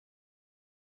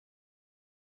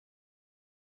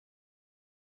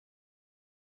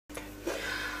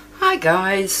Hi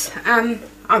guys, I'm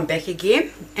back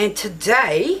again, and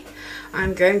today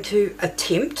I'm going to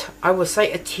attempt, I will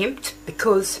say attempt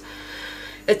because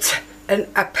it's a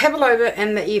pavlova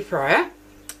in the air fryer,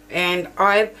 and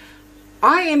I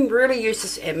am really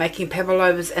useless at making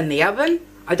pavlovas in the oven.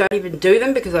 I don't even do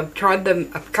them because I've tried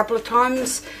them a couple of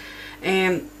times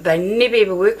and they never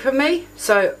ever work for me,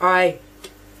 so I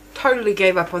totally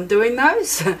gave up on doing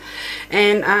those.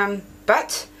 And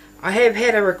but I have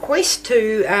had a request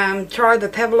to try the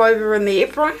pavlova in the air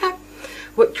fryer,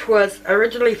 which was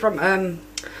originally from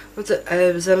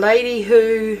it was a lady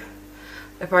who,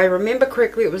 if I remember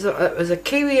correctly, it was a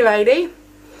Kiwi lady,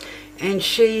 and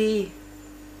she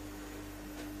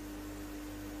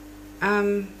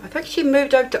I think she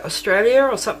moved over to Australia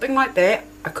or something like that.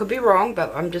 I could be wrong,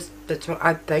 but that's what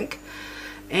I think.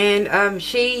 And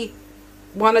she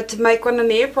wanted to make one in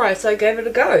the air fryer, so I gave it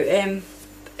a go, and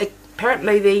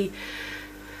apparently the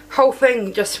whole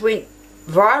thing just went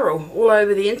viral all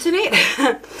over the internet.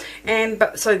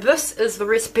 So this is the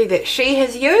recipe that she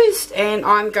has used, and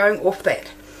I'm going off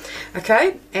that.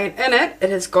 Okay, and in it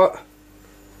has got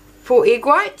 4 egg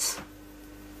whites.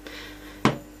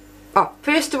 Oh,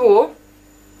 first of all,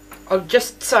 I'll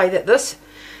just say that this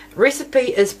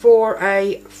recipe is for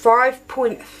a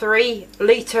 5.3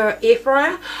 litre air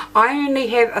fryer. I only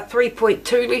have a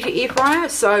 3.2 litre air fryer,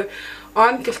 so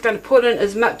I'm just going to put in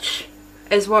as much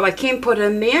as what I can put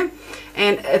in there,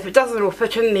 and if it doesn't all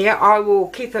fit in there, I will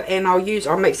keep it, and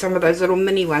I'll make some of those little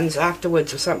mini ones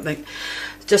afterwards or something,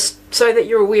 just so that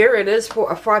you're aware it is for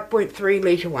a 5.3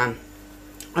 litre one.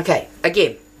 Okay,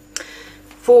 again,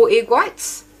 4 egg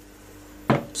whites,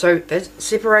 so that's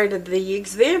separated the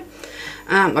eggs there.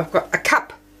 I've got a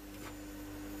cup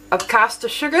of caster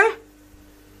sugar,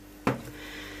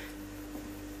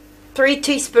 3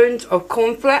 teaspoons of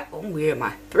cornflour. Oh, where am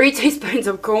I? 3 teaspoons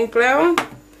of cornflour,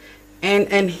 and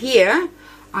in here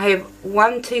I have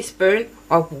 1 teaspoon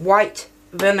of white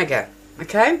vinegar.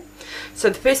 Okay, so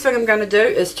the first thing I'm going to do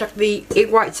is chuck the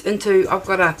egg whites into, I've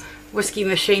got a whiskey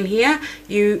machine here.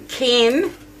 You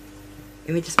can, let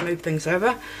me just move things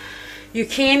over, you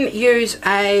can use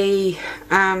a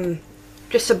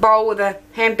just a bowl with a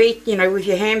hand beat, with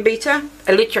your hand beater,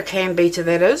 electric hand beater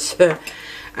that is.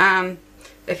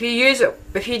 If you use it,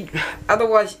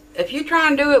 otherwise, if you try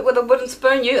and do it with a wooden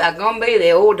spoon, you are going to be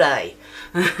there all day.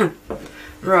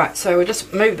 Right, so we'll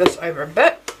just move this over a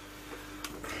bit,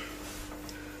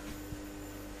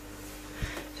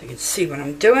 so you can see what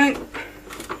I'm doing.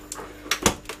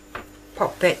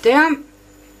 Pop that down.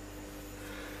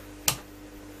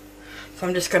 So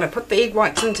I'm just going to put the egg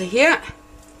whites into here.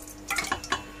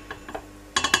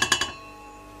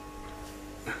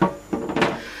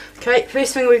 Okay,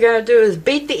 first thing we're going to do is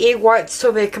beat the egg whites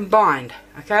till they're combined.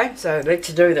 Okay, so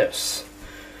let's do this.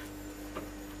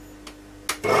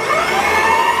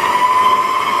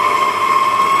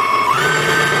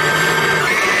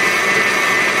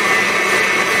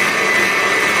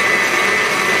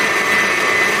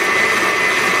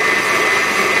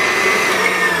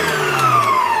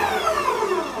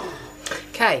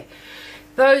 Okay,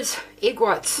 those egg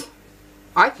whites,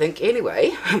 I think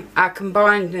anyway, are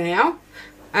combined now.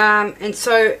 And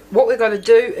so what we're going to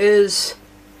do is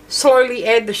slowly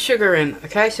add the sugar in.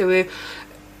 Okay, so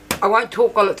I won't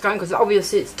talk while it's going because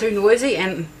obviously it's too noisy,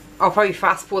 and I'll probably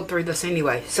fast forward through this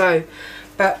anyway. So,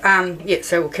 but yeah,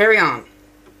 so we'll carry on.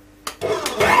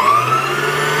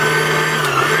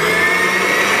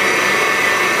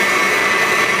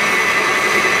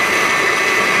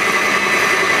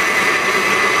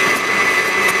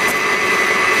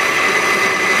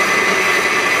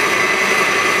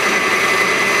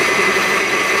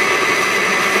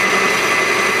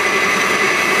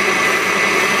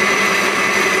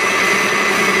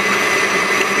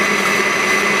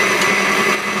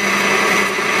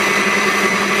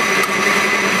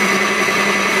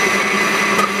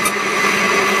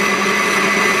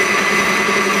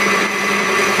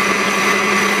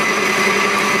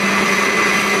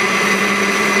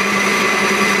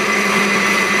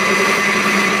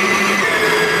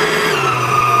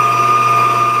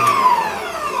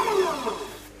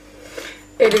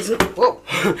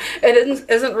 It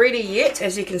isn't ready yet,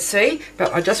 as you can see,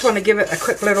 but I just want to give it a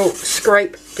quick little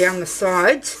scrape down the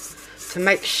sides to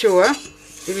make sure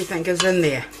everything is in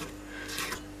there,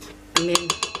 and then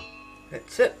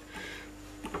that's it.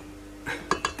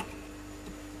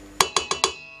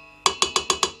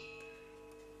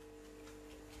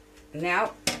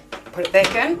 Now put it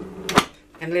back in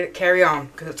and let it carry on,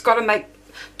 because it's got to make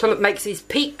till it makes these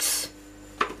peaks.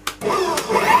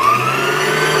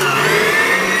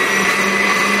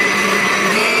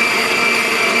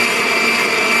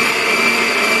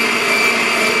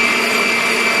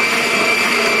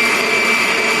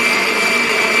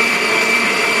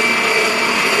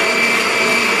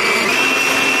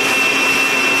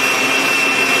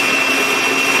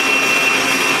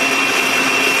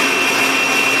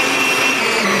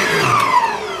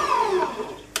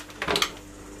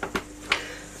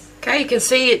 can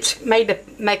see it's made a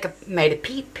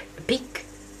peak.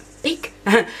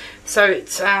 So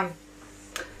it's I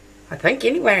think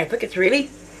it's ready.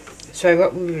 So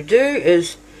what we will do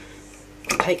is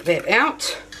take that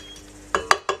out.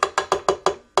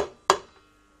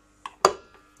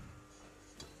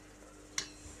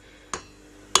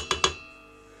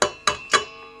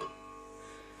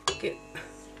 Get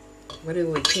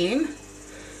whatever we can.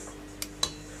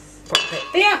 Put that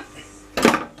there.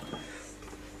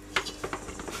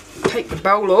 Take the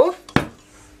bowl off.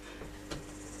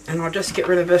 And I'll just get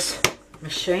rid of this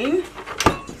machine.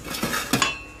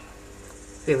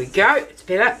 There we go, it's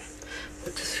better.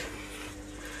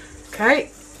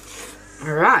 Okay,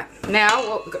 alright. Now,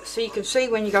 what we've got, so you can see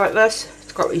when you go like this,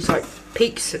 it's got these like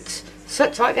peaks, it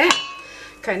sits like that.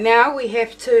 Okay, now we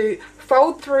have to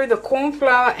fold through the corn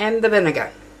flour and the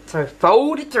vinegar. So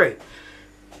fold it through.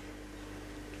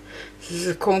 This is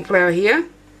the corn flour here.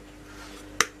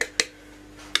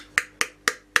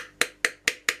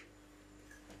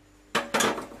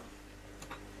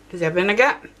 Here's our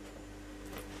vinegar.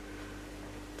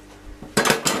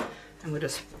 And we'll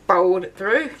just fold it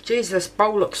through. Geez, this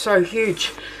bowl looks so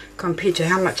huge compared to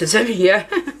how much is in here.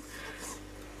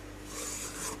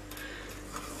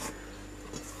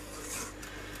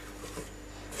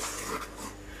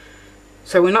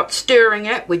 So we're not stirring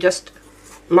it, we're just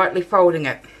lightly folding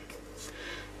it.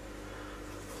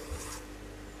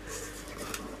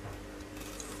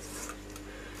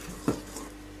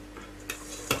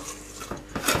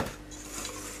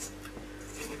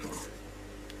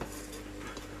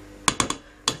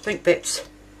 I think that's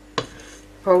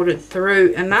folded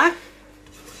through enough.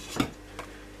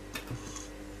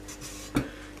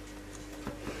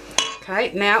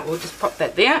 Okay, now we'll just pop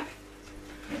that there.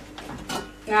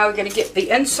 Now we're going to get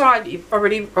the inside.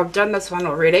 I've done this one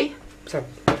already, so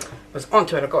I was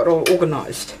onto it. I got it all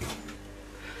organised.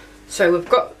 So we've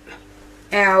got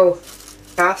our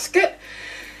basket,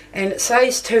 and it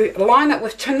says to line it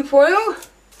with tin foil,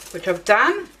 which I've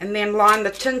done, and then line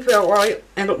the tin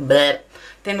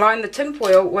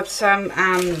foil with some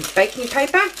baking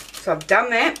paper. So I've done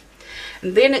that,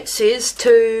 and then it says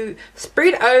to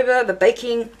spread over the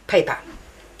baking paper.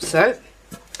 So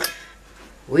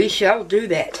we shall do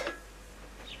that.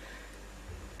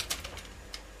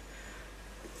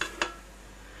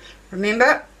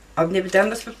 Remember, I've never done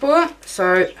this before,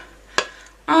 so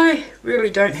I really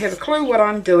don't have a clue what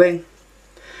I'm doing.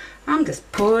 I'm just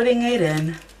putting it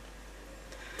in.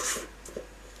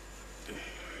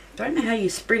 Don't know how you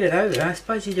spread it over. I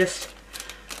suppose you just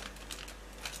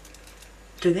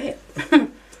do that.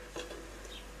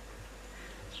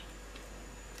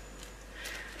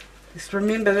 Just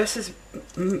remember, this is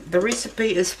the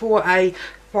recipe is for a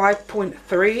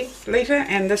 5.3 litre,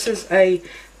 and this is a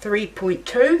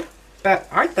 3.2. But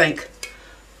I think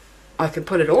I could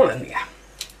put it all in there.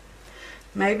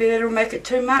 Maybe that'll make it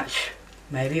too much.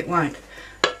 Maybe it won't.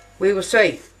 We will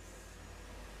see.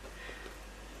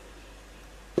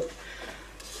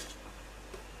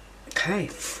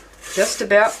 Okay, just a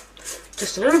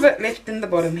little bit left in the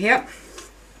bottom here.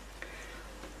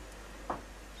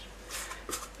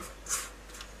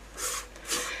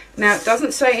 Now it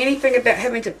doesn't say anything about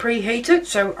having to preheat it,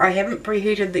 so I haven't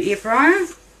preheated the air fryer.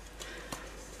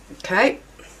 Okay,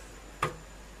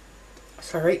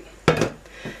 sorry,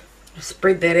 just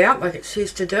spread that out like it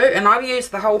says to do, and I've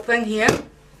used the whole thing here,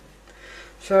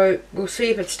 so we'll see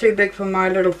if it's too big for my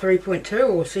little 3.2,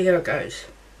 or we'll see how it goes.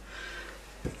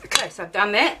 Okay, so I've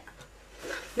done that.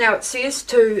 Now it says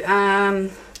to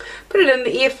put it in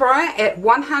the air fryer at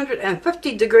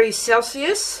 150 degrees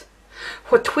Celsius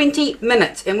for 20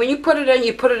 minutes, and when you put it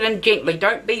in gently.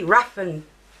 Don't be rough and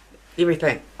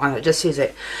everything. Oh, it just says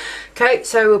that. Okay,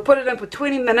 so we'll put it in for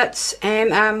 20 minutes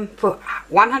and for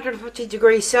 150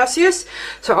 degrees Celsius.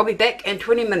 So I'll be back in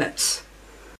 20 minutes.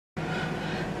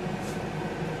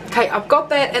 Okay, I've got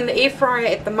that in the air fryer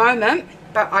at the moment,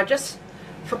 but I just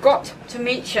forgot to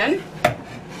mention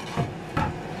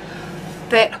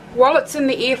that while it's in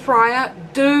the air fryer,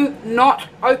 do not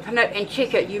open it and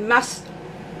check it. You must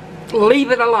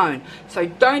leave it alone. So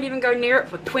don't even go near it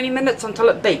for 20 minutes until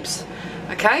it beeps.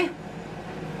 Okay?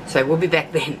 So we'll be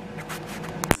back then.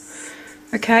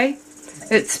 Okay,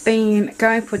 it's been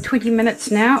going for 20 minutes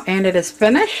now and it is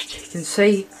finished. You can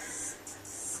see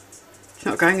it's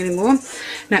not going anymore.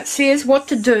 Now it says what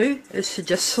to do is to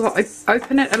just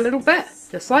open it a little bit,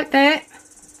 just like that,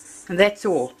 and that's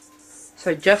all.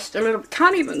 So just a little,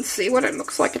 can't even see what it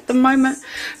looks like at the moment,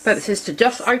 but it says to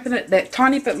just open it that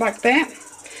tiny bit like that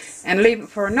and leave it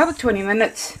for another 20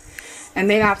 minutes, and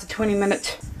then after 20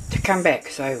 minutes to come back.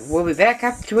 So we'll be back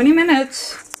after 20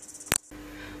 minutes.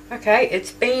 Okay,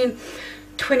 it's been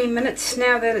 20 minutes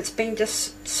now that it's been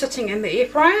just sitting in the air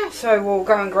fryer, so we'll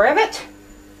go and grab it.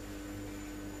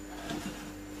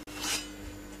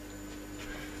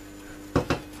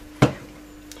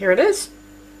 Here it is.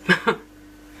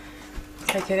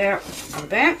 Take it out of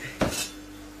that.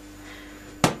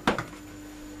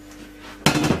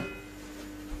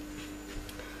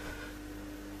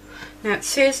 Now it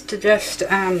says to just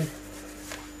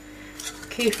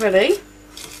carefully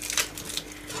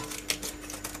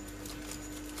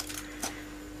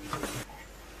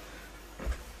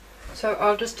so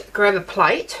I'll just grab a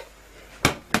plate.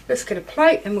 Let's get a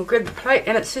plate and we'll grab the plate,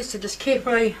 and it says to just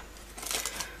carefully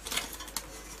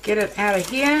get it out of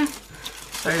here.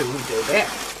 So we'll do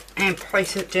that and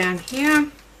place it down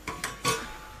here.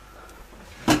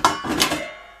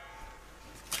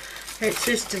 It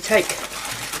says to take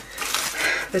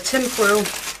the tin foil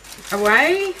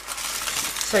away,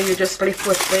 so you're just left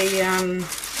with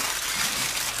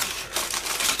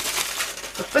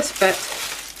this bit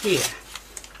here.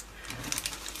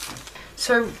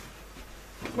 So,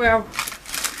 well,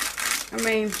 I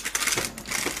mean,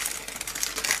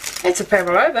 it's a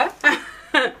pavlova.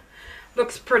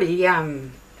 Looks pretty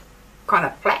kind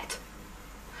of flat,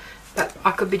 but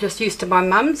I could be just used to my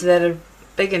mums that are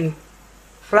big and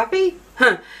fluffy.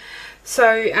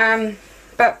 So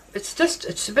but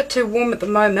it's a bit too warm at the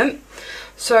moment,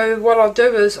 so what I'll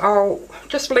do is I'll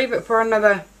just leave it for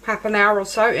another half an hour or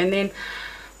so, and then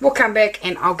we'll come back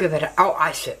and I'll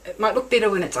ice it. It might look better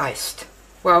when it's iced.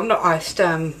 Well, not iced,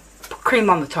 cream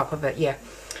on the top of it, yeah,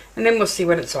 and then we'll see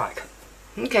what it's like.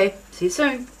 Okay, see you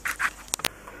soon.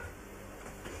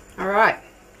 Alright,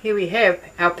 here we have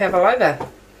our pavlova,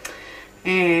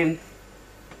 and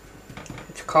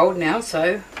it's cold now,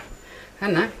 so I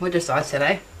don't know, we'll just ice it,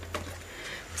 eh?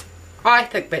 I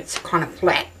think that's kind of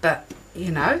flat, but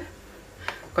you know,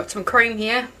 got some cream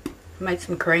here, made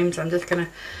some cream, so I'm just going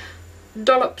to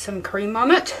dollop some cream on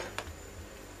it.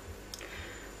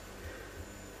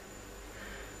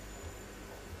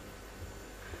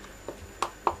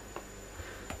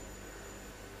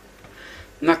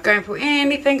 Not going for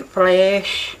anything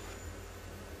flash.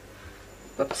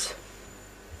 Whoops.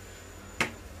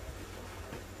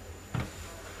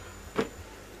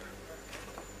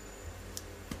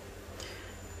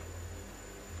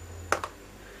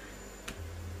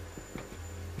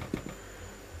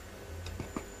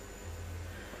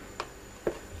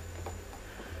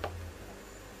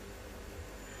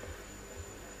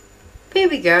 There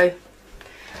we go.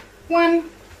 One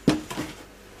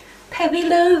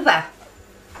pavlova.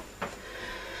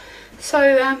 So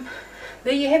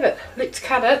there you have it. Let's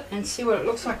cut it and see what it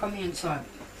looks like on the inside.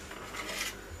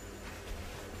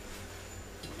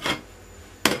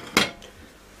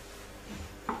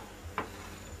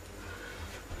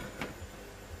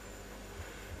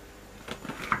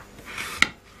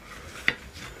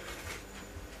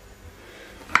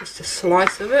 Just a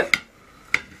slice of it.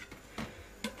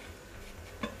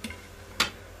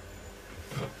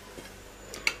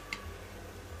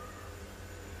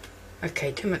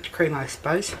 Okay, too much cream I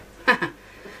suppose.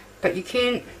 But you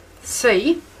can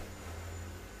see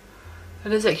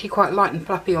it is actually quite light and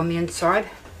fluffy on the inside.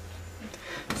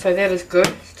 So that is good.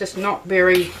 It's just not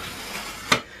very...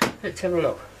 Let's have a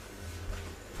look.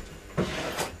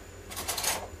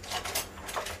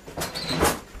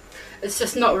 It's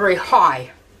just not very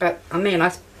high. But I mean,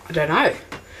 I don't know.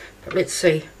 But let's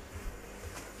see.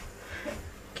 You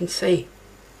can see.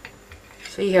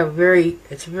 See how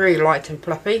it's very light and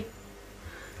fluffy.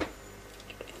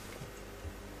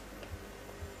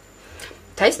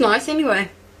 Tastes nice anyway,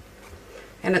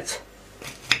 and you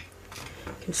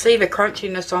can see the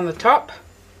crunchiness on the top.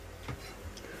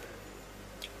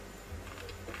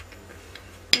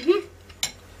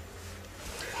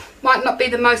 Might not be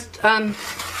the most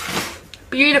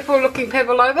beautiful looking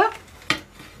pavlova,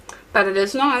 but it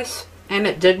is nice, and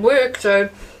it did work, so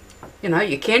you know,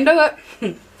 you can do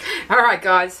it. Alright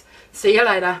guys, see you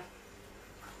later.